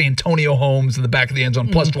moment. It's Santonio Holmes in the back of the end zone,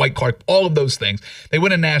 plus Dwight Clark, all of those things. They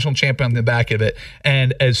win a national champion on the back of it,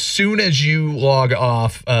 and as soon as you log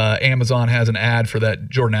off, Amazon has an ad for that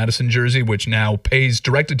Jordan Addison jersey, which now pays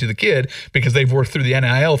directly to the kid because they've worked through the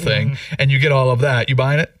NIL thing, and you get all of that. You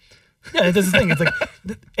buying it? Yeah, that's the thing. It's like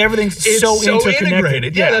everything's so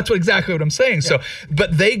integrated. Yeah, that's exactly what I'm saying. Yeah. So,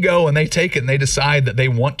 but they go and they take it and they decide that they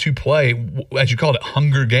want to play, as you called it,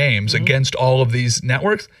 Hunger Games against all of these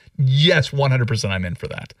networks. Yes, 100% I'm in for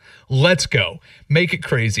that. Let's go. Make it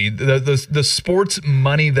crazy. The sports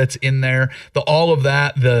money that's in there, all of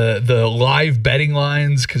that, the live betting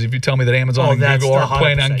lines, because if you tell me that Amazon and Google are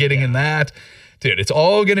planning on getting in that, dude, it's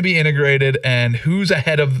all going to be integrated, and who's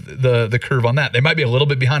ahead of the curve on that? They might be a little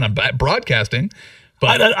bit behind on broadcasting,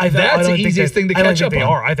 but that's the easiest thing to catch up on.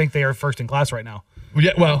 I think they are first in class right now.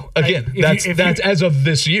 Yeah, well, again, that's as of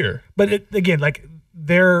this year. But again,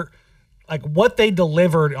 what they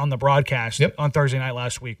delivered on the broadcast on Thursday night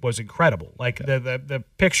last week was incredible. Like the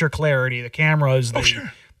picture clarity, the cameras,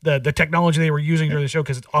 the technology they were using during the show,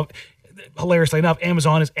 because hilariously enough,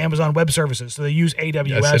 Amazon is Amazon Web Services, so they use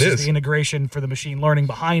AWS as the integration for the machine learning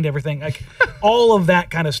behind everything, like all of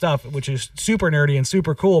that kind of stuff, which is super nerdy and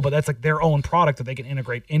super cool. But that's like their own product that they can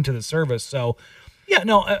integrate into the service. So, yeah,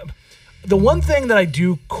 no. The one thing that I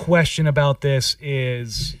do question about this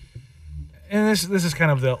is, and this is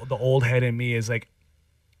kind of the old head in me, is like,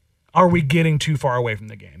 are we getting too far away from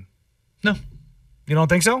the game? No. You don't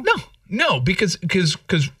think so? No, because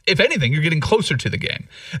if anything, you're getting closer to the game.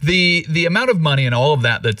 The amount of money and all of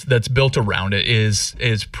that's built around it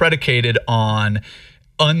is predicated on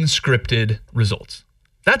unscripted results.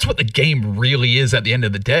 That's what the game really is at the end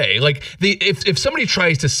of the day. Like if somebody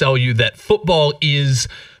tries to sell you that football is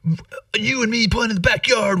you and me playing in the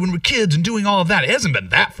backyard when we're kids and doing all of that, it hasn't been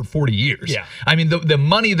that for 40 years. Yeah. I mean, the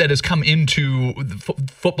money that has come into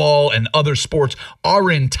football and other sports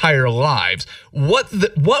our entire lives, what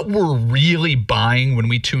we're really buying when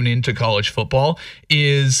we tune into college football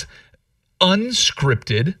is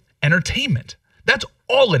unscripted entertainment. That's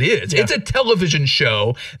all it is. Yeah. It's a television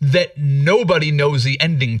show that nobody knows the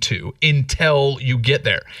ending to until you get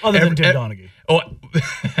there. Other than Tim Donaghy. Oh,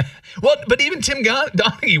 well, but even Tim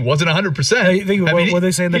Donaghy wasn't 100%. What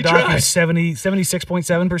they say in the doc is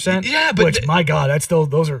 76.7%? Yeah, but which, my God, that's still,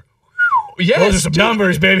 those are some dude,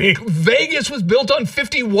 numbers, baby. Vegas was built on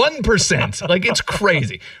 51%. Like, it's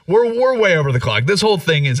crazy. We're way over the clock. This whole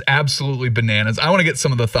thing is absolutely bananas. I want to get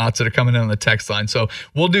some of the thoughts that are coming in on the text line, so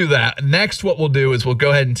we'll do that. Next, what we'll do is we'll go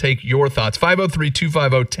ahead and take your thoughts.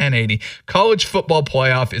 503-250-1080. College football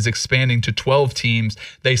playoff is expanding to 12 teams.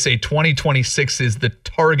 They say 2026 is the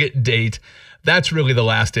target date. That's really the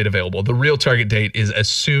last date available. The real target date is as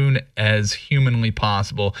soon as humanly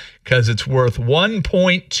possible because it's worth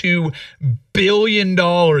 $1.2 billion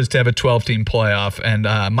to have a 12-team playoff. And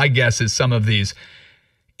my guess is some of these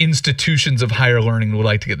institutions of higher learning would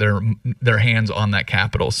like to get their hands on that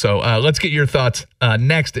capital. So let's get your thoughts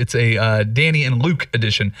next. It's a Danny and Luke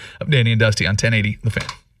edition of Danny and Dusty on 1080 The Fan.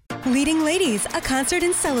 Leading Ladies, a concert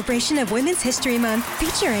in celebration of Women's History Month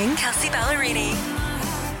featuring Kelsey Ballerini,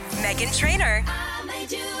 Meghan Trainor,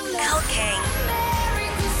 Elle King,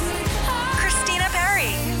 Christina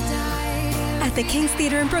Perri. At the King's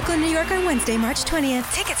Theater in Brooklyn, New York on Wednesday, March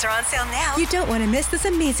 20th. Tickets are on sale now. You don't want to miss this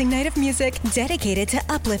amazing night of music dedicated to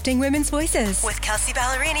uplifting women's voices. With Kelsey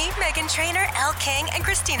Ballerini, Meghan Trainor, Elle King, and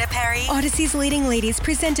Christina Perri. Odyssey's Leading Ladies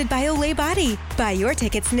presented by Olay Body. Buy your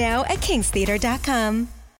tickets now at kingstheater.com.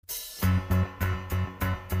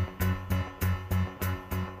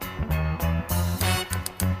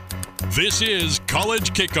 This is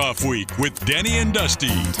College Kickoff Week with Danny and Dusty.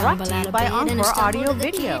 Brought to you by Encore Audio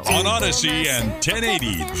Video. On Odyssey and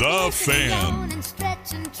 1080 The Fan.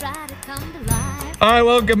 All right,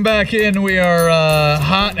 welcome back in. We are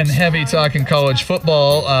hot and heavy talking college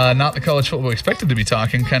football. Not the college football we expected to be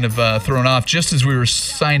talking, kind of thrown off just as we were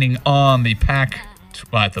signing on the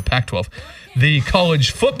Pac-12. The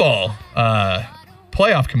college football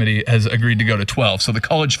playoff committee has agreed to go to 12. So the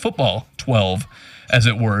college football 12, as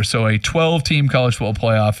it were. So a 12-team college football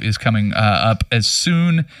playoff is coming up as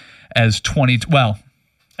soon as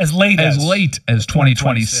as late as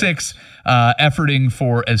 2026. Efforting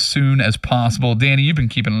for as soon as possible. Danny, you've been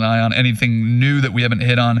keeping an eye on anything new that we haven't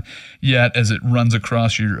hit on yet as it runs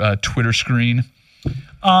across your Twitter screen?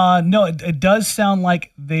 No, it does sound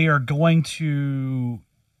like they are going to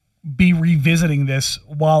be revisiting this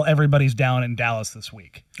while everybody's down in Dallas this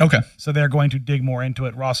week. Okay. So they're going to dig more into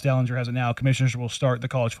it. Ross Dellinger has it now. Commissioners will start the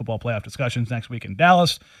college football playoff discussions next week in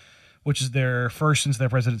Dallas, which is their first since their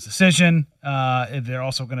president's decision. They're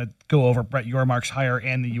also going to go over Brett Yormark's hire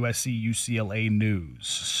and the USC-UCLA news.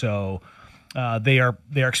 So they are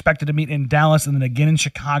expected to meet in Dallas and then again in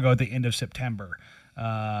Chicago at the end of September.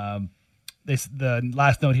 The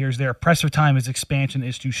last note here is their presser time is expansion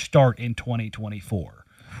is to start in 2024.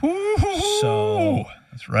 So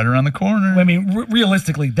that's right around the corner. I mean,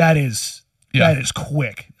 realistically, that is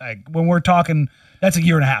quick. Like when we're talking, that's a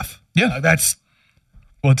year and a half. Yeah,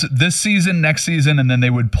 Well, it's this season, next season, and then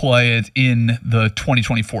they would play it in the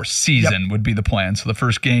 2024 season would be the plan. So the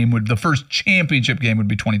first championship game would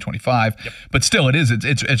be 2025. Yep. But still,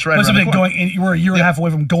 it's right around the corner. We're a year and a half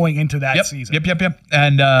away from going into that season. Yep.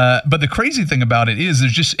 And but the crazy thing about it is,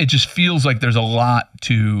 it just feels like there's a lot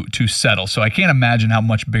to settle. So I can't imagine how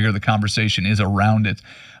much bigger the conversation is around it.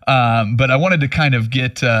 But I wanted to kind of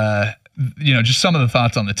get just some of the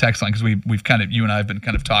thoughts on the text line because we've kind of, you and I have been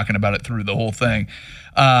kind of talking about it through the whole thing.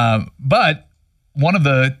 But one of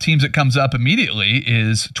the teams that comes up immediately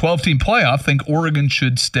is 12-team playoff. Think Oregon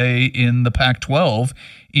should stay in the Pac-12,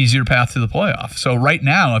 easier path to the playoff. So right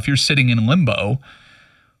now, if you're sitting in limbo,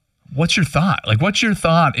 what's your thought? Like, what's your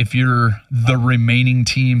thought if you're the remaining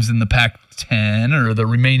teams in the Pac-10 or the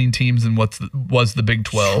remaining teams in was the Big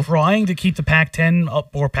 12? Trying to keep the Pac-10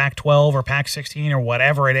 up or Pac-12 or Pac-16 or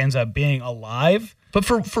whatever it ends up being alive. But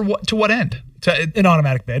for what? To what end? An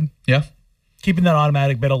automatic bid. Yeah. Keeping that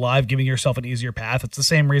automatic bid alive, giving yourself an easier path. It's the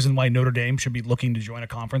same reason why Notre Dame should be looking to join a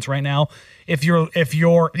conference right now. If you're but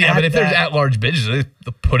if there's at-large bids, they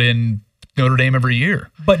put in Notre Dame every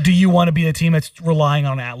year. But do you want to be the team that's relying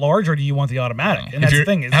on at-large, or do you want the automatic? And that's the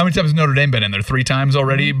thing. How many times has Notre Dame been in there? 3 times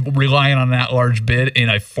already, relying on an at-large bid in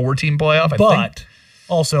a 4-team playoff? But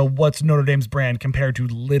also, what's Notre Dame's brand compared to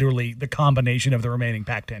literally the combination of the remaining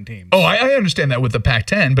Pac-10 teams? Oh, I understand that with the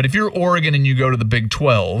Pac-10, but if you're Oregon and you go to the Big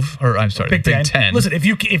 12, or I'm sorry, Big the Big 10. Listen, if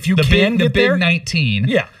you can get there, the Big 19.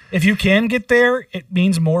 Yeah, if you can get there, it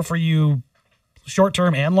means more for you short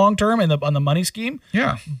term and long term on the money scheme.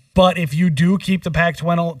 Yeah. But if you do keep the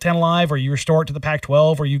Pac-10 alive, or you restore it to the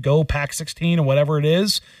Pac-12, or you go Pac-16 or whatever it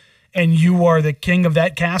is, and you are the king of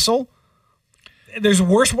that castle, there's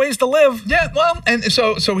worse ways to live. Yeah, well, and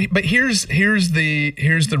but here's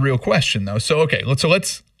the real question though. So okay,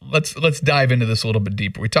 let's dive into this a little bit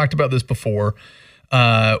deeper. We talked about this before,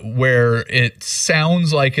 where it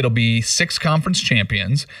sounds like it'll be 6 conference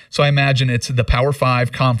champions. So I imagine it's the Power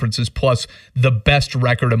 5 conferences plus the best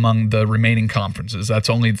record among the remaining conferences. That's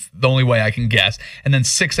the only way I can guess. And then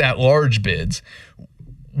 6 at-large bids.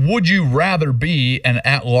 Would you rather be an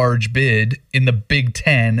at-large bid in the Big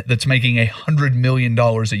Ten that's making $100 million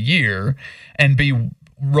a year and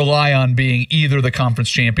rely on being either the conference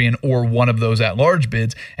champion or one of those at-large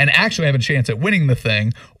bids and actually have a chance at winning the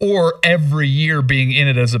thing, or every year being in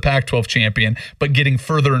it as a Pac-12 champion but getting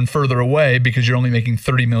further and further away because you're only making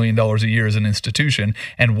 $30 million a year as an institution,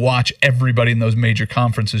 and watch everybody in those major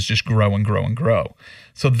conferences just grow and grow and grow?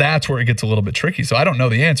 So that's where it gets a little bit tricky. So I don't know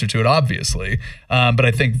the answer to it, obviously, but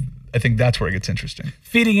I think that's where it gets interesting.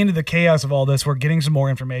 Feeding into the chaos of all this, we're getting some more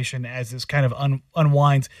information as this kind of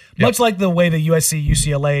unwinds, much like the way the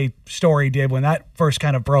USC-UCLA story did when that first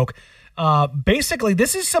kind of broke. Basically,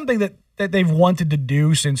 this is something that they've wanted to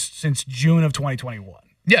do since June of 2021.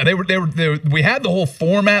 Yeah, we had the whole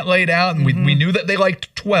format laid out, and we knew that they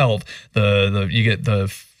liked 12. You get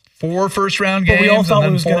the 4 first-round games, but we all thought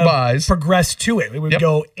and it was then 4 buys. Progress to it. It would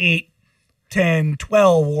go 8, 10,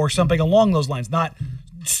 12, or something along those lines, not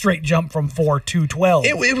straight jump from 4 to 12.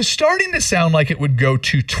 It was starting to sound like it would go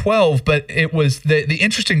to 12, but it was the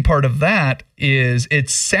interesting part of that is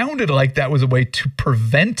it sounded like that was a way to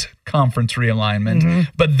prevent conference realignment.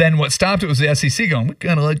 But then what stopped it was the SEC going, we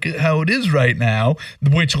kind of like it how it is right now,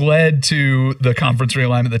 which led to the conference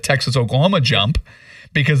realignment, the Texas-Oklahoma jump,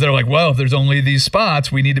 because they're like, well, if there's only these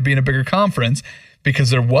spots, we need to be in a bigger conference.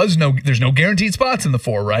 Because there's no guaranteed spots in the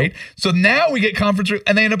 4, right? So now we get conference,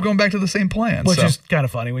 and they end up going back to the same plan. Which is kind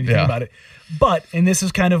of funny when you think about it. But, and this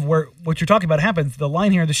is kind of where what you're talking about happens, the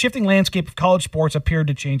line here, the shifting landscape of college sports appeared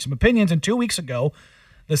to change some opinions. And 2 weeks ago,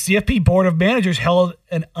 the CFP Board of Managers held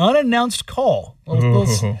an unannounced call,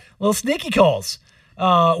 little sneaky calls,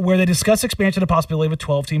 where they discussed expansion and possibility of a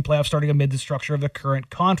 12-team playoff starting amid the structure of the current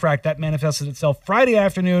contract. That manifested itself Friday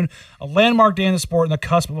afternoon, a landmark day in the sport, and the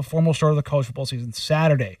cusp of a formal start of the college football season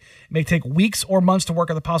Saturday. It may take weeks or months to work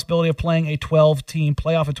on the possibility of playing a 12-team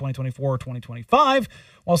playoff in 2024 or 2025,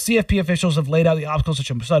 while CFP officials have laid out the obstacles such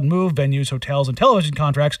as sudden move, venues, hotels, and television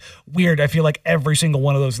contracts. Weird, I feel like every single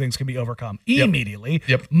one of those things can be overcome immediately.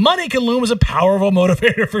 Money can loom as a powerful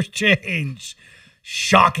motivator for change.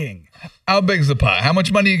 Shocking. How big's the pie? How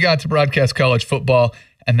much money you got to broadcast college football,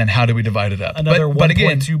 and then how do we divide it up? Another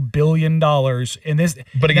 $1.2 billion in this.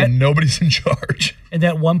 But again, nobody's in charge. And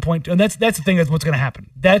that and that's the thing. That's what's going to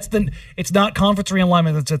happen. It's not conference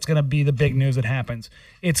realignment that's going to be the big news that happens.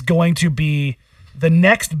 It's going to be the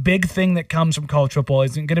next big thing that comes from college football.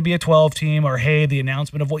 Isn't going to be a 12 team or hey, the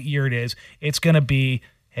announcement of what year it is. It's going to be,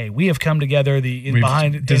 hey, we have come together.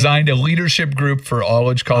 We've designed a leadership group for all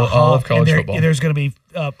of college football. There's going to be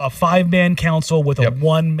a 5-man council with a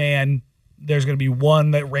 1-man. There's going to be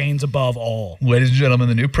one that reigns above all. Ladies and gentlemen,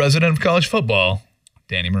 the new president of college football,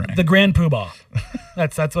 Danny Murray. The Grand Poobah.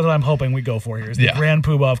 That's what I'm hoping we go for here. Is the Grand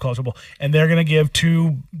Poobah of college football, and they're going to give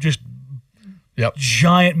 2 just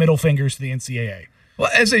giant middle fingers to the NCAA. Well,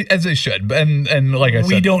 as they should, and like I said,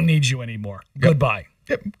 we don't need you anymore. Goodbye.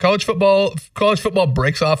 Yep. College football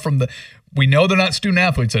breaks off from the. We know they're not student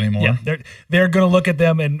athletes anymore. Yeah, they're going to look at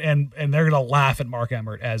them and they're going to laugh at Mark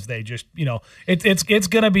Emmert as they just, it's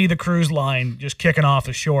going to be the cruise line just kicking off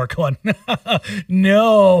the shore going,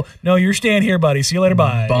 no, you're staying here, buddy. See you later.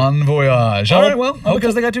 Bye. Bon voyage. All right, well.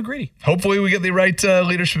 Because they got too greedy. Hopefully we get the right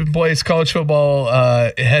leadership in place. College football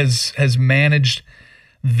has managed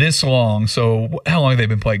this long. So how long have they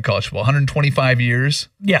been playing college football? 125 years?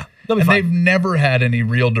 Yeah. And they've never had any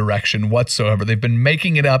real direction whatsoever. They've been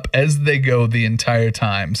making it up as they go the entire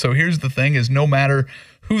time. So here's the thing is no matter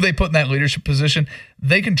who they put in that leadership position,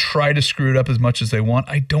 they can try to screw it up as much as they want.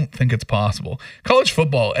 I don't think it's possible. College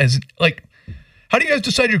football how do you guys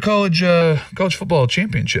decide your college football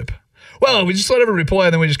championship? Well, we just let everybody play,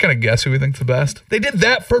 and then we just kind of guess who we think's the best. They did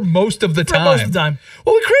that for most of the time.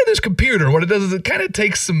 Well, we created this computer. What it does is it kind of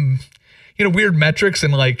takes some, weird metrics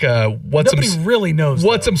and really knows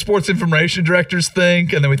what some sports information directors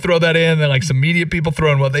think, and then we throw that in, and then some media people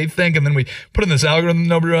throw in what they think, and then we put in this algorithm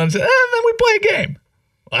nobody runs, and then we play a game.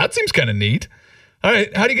 Well, that seems kind of neat. All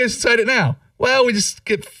right, how do you guys decide it now? Well, we just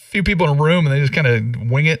get a few people in a room and they just kind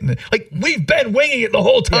of wing it. And we've been winging it the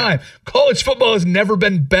whole time. Yeah. College football has never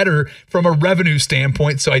been better from a revenue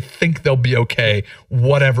standpoint, so I think they'll be okay,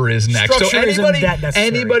 whatever is next. Structure so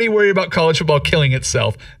anybody worry about college football killing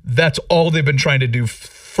itself, that's all they've been trying to do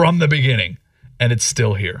from the beginning, and it's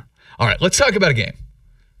still here. All right, let's talk about a game.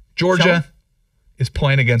 Georgia is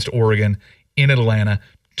playing against Oregon in Atlanta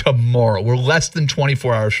tomorrow. We're less than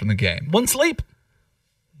 24 hours from the game. One sleep.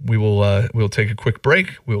 We'll take a quick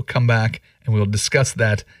break. We will come back and we'll discuss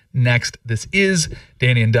that next. This is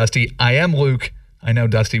Danny and Dusty. I am Luke. I know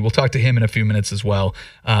Dusty. We'll talk to him in a few minutes as well.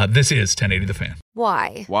 This is 1080 The Fan.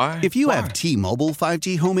 Why? If you have T-Mobile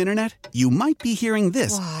 5G home internet, you might be hearing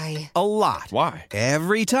this a lot. Why?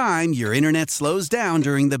 Every time your internet slows down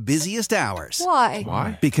during the busiest hours.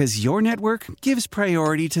 Why? Because your network gives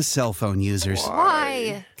priority to cell phone users.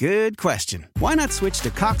 Why? Good question. Why not switch to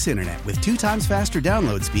Cox Internet with 2 times faster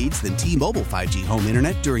download speeds than T-Mobile 5G home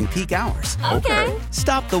internet during peak hours? Okay.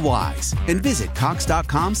 Stop the whys and visit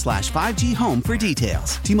cox.com/5G home for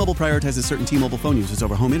details. T-Mobile prioritizes certain T-Mobile phone users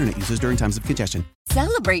over home internet users during times of congestion.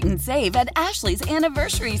 Celebrate and save at Ashley's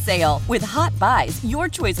Anniversary Sale. With Hot Buys, your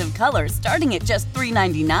choice of colors starting at just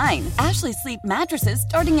 $3.99. Ashley Sleep mattresses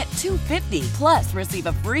starting at $2.50. Plus, receive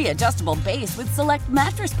a free adjustable base with select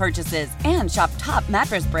mattress purchases. And shop top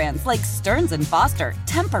mattress brands like Stearns & Foster,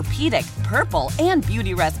 Tempur-Pedic, Purple, and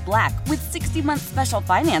Beautyrest Black with 60-month special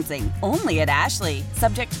financing. Only at Ashley.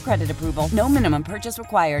 Subject to credit approval. No minimum purchase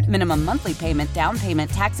required. Minimum monthly payment, down payment,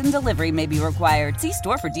 tax, and delivery may be required. See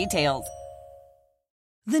store for details.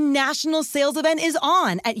 The national sales event is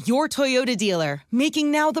on at your Toyota dealer,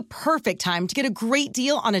 making now the perfect time to get a great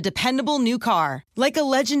deal on a dependable new car. Like a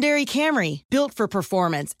legendary Camry, built for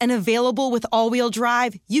performance and available with all-wheel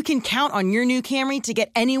drive, you can count on your new Camry to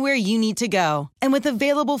get anywhere you need to go. And with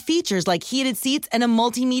available features like heated seats and a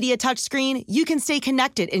multimedia touchscreen, you can stay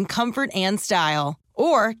connected in comfort and style.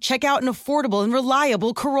 Or check out an affordable and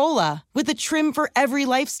reliable Corolla with a trim for every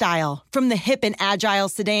lifestyle. From the hip and agile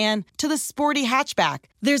sedan to the sporty hatchback,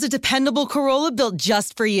 there's a dependable Corolla built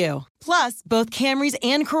just for you. Plus, both Camrys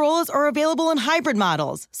and Corollas are available in hybrid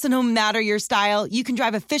models, so no matter your style, you can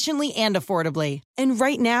drive efficiently and affordably. And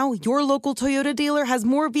right now, your local Toyota dealer has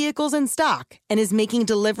more vehicles in stock and is making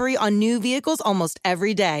delivery on new vehicles almost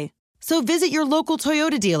every day. So visit your local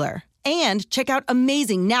Toyota dealer. And check out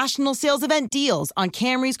amazing national sales event deals on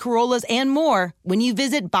Camrys, Corollas, and more when you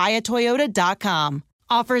visit buyatoyota.com.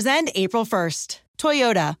 Offers end April 1st.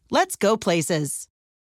 Toyota, let's go places.